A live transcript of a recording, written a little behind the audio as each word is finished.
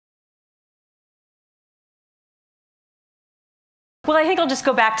Well, I think I'll just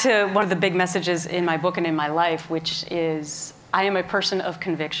go back to one of the big messages in my book and in my life, which is I am a person of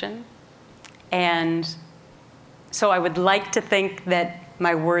conviction. And so I would like to think that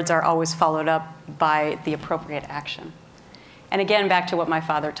my words are always followed up by the appropriate action. And again, back to what my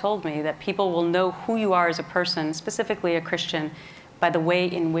father told me, that people will know who you are as a person, specifically a Christian, by the way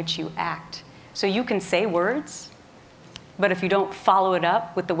in which you act. So you can say words, but if you don't follow it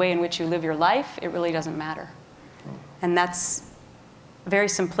up with the way in which you live your life, it really doesn't matter. And that's very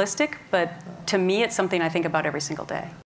simplistic, but to me, it's something I think about every single day.